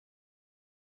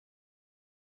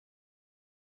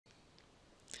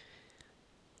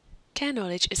Care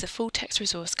Knowledge is a full-text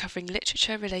resource covering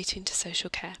literature relating to social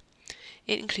care.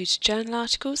 It includes journal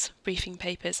articles, briefing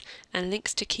papers, and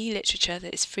links to key literature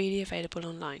that is freely available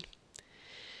online.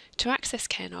 To access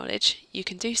Care Knowledge, you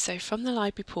can do so from the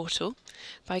library portal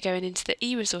by going into the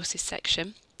e-resources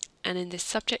section and in this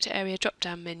subject area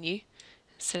drop-down menu,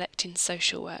 selecting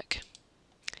Social Work.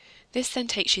 This then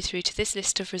takes you through to this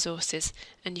list of resources,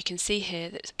 and you can see here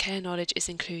that Care Knowledge is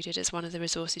included as one of the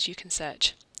resources you can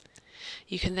search.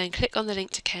 You can then click on the link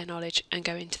to Care Knowledge and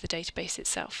go into the database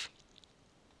itself.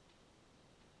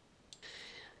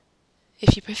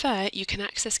 If you prefer, you can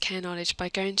access Care Knowledge by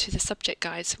going to the subject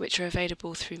guides which are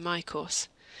available through MyCourse.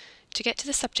 To get to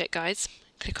the subject guides,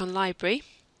 click on Library,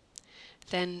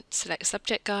 then select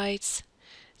Subject Guides,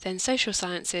 then Social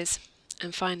Sciences,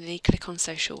 and finally click on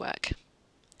Social Work.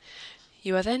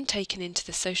 You are then taken into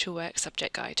the Social Work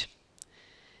subject guide.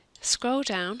 Scroll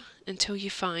down until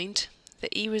you find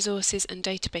the e-resources and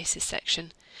databases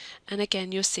section, and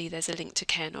again you'll see there's a link to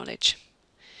Care Knowledge.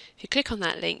 If you click on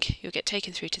that link, you'll get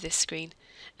taken through to this screen,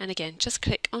 and again just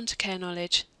click onto Care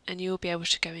Knowledge and you'll be able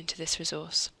to go into this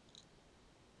resource.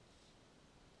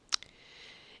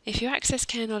 If you access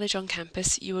Care Knowledge on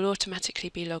campus, you will automatically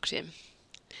be logged in.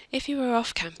 If you are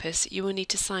off campus, you will need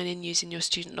to sign in using your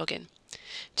student login.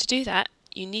 To do that,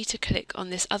 you need to click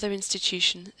on this Other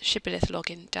Institution Shibboleth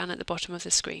login down at the bottom of the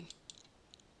screen.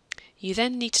 You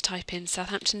then need to type in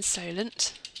Southampton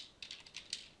Solent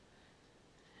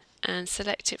and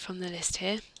select it from the list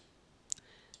here,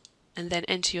 and then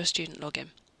enter your student login.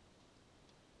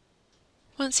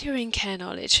 Once you're in Care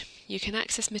Knowledge, you can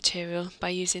access material by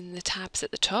using the tabs at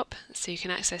the top, so you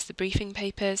can access the briefing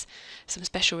papers, some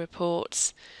special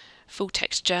reports,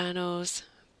 full-text journals,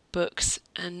 books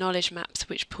and knowledge maps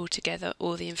which pull together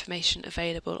all the information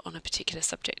available on a particular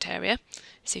subject area,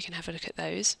 so you can have a look at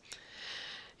those.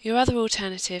 Your other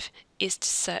alternative is to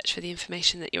search for the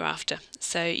information that you're after,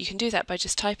 so you can do that by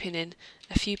just typing in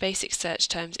a few basic search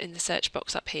terms in the search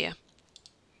box up here.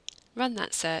 Run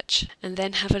that search and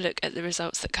then have a look at the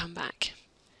results that come back.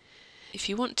 If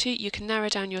you want to, you can narrow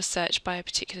down your search by a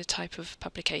particular type of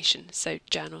publication, so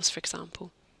journals for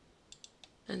example.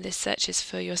 And this searches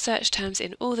for your search terms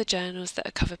in all the journals that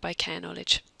are covered by Care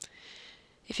Knowledge.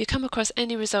 If you come across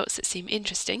any results that seem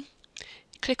interesting,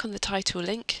 click on the title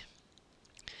link.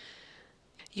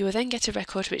 You will then get a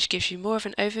record which gives you more of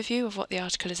an overview of what the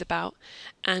article is about,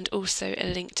 and also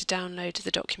a link to download the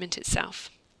document itself.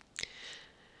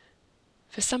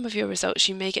 For some of your results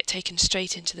you may get taken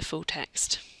straight into the full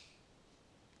text.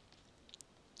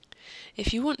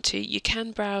 If you want to, you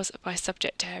can browse by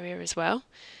subject area as well.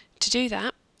 To do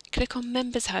that, click on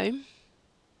Members Home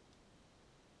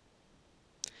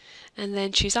and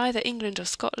then choose either England or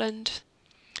Scotland,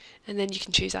 and then you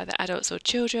can choose either adults or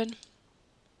children,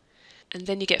 and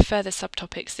then you get further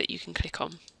subtopics that you can click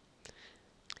on.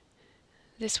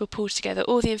 This will pull together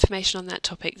all the information on that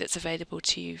topic that's available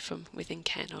to you from within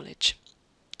Care Knowledge.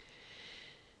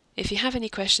 If you have any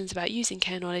questions about using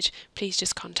Care Knowledge, please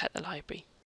just contact the library.